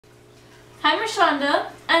Hi,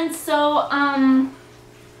 Richanda. And so, I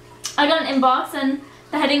got an inbox and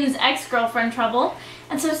the heading is ex-girlfriend trouble.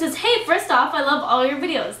 And so it says, hey, first off, I love all your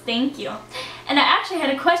videos. Thank you. And I actually had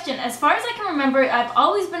a question. As far as I can remember, I've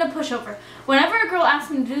always been a pushover. Whenever a girl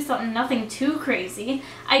asks me to do something, nothing too crazy,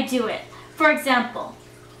 I do it. For example,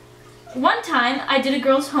 one time I did a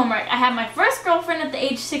girl's homework. I had my first girlfriend at the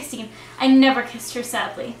age 16. I never kissed her,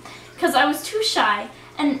 sadly, because I was too shy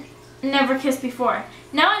and never kissed before.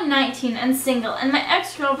 Now I'm 19 and single, and my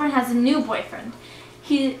ex-girlfriend has a new boyfriend.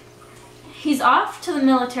 He's off to the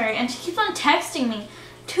military, and she keeps on texting me.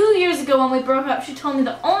 2 years ago when we broke up, she told me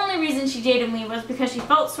the only reason she dated me was because she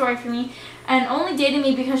felt sorry for me and only dated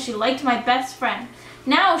me because she liked my best friend.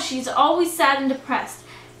 Now she's always sad and depressed,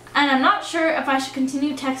 and I'm not sure if I should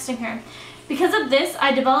continue texting her. Because of this,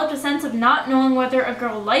 I developed a sense of not knowing whether a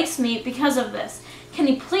girl likes me because of this. Can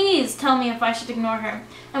you please tell me if I should ignore her?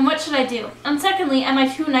 And what should I do? And secondly, am I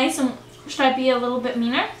too nice and should I be a little bit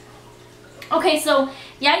meaner? Okay, so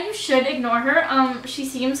yeah, you should ignore her. She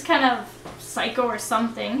seems kind of psycho or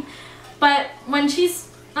something. But when she's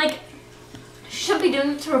like, she should be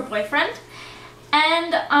doing it to her boyfriend.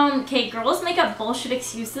 And, okay, girls make up bullshit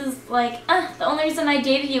excuses like, the only reason I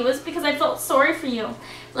dated you was because I felt sorry for you.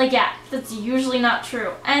 Like, yeah, that's usually not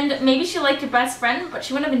true. And maybe she liked your best friend, but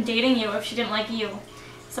she wouldn't have been dating you if she didn't like you.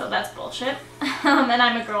 So that's bullshit. And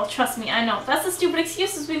I'm a girl, trust me, I know. That's the stupid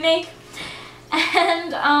excuses we make.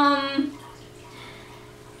 And,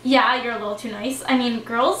 yeah, you're a little too nice. I mean,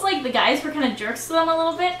 girls, like, the guys were kind of jerks to them a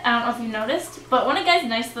little bit. I don't know if you noticed. But when a guy's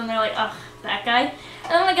nice to them, they're like, ugh, that guy. And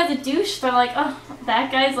then when a guy's a douche, they're like, oh,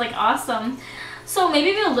 that guy's, like, awesome. So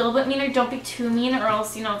maybe be a little bit meaner. Don't be too mean, or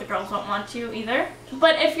else, you know, the girls won't want you either.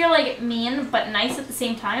 But if you're, like, mean but nice at the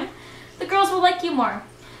same time, the girls will like you more.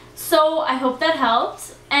 So I hope that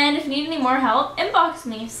helped. And if you need any more help, inbox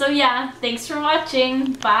me. So yeah, thanks for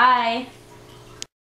watching. Bye.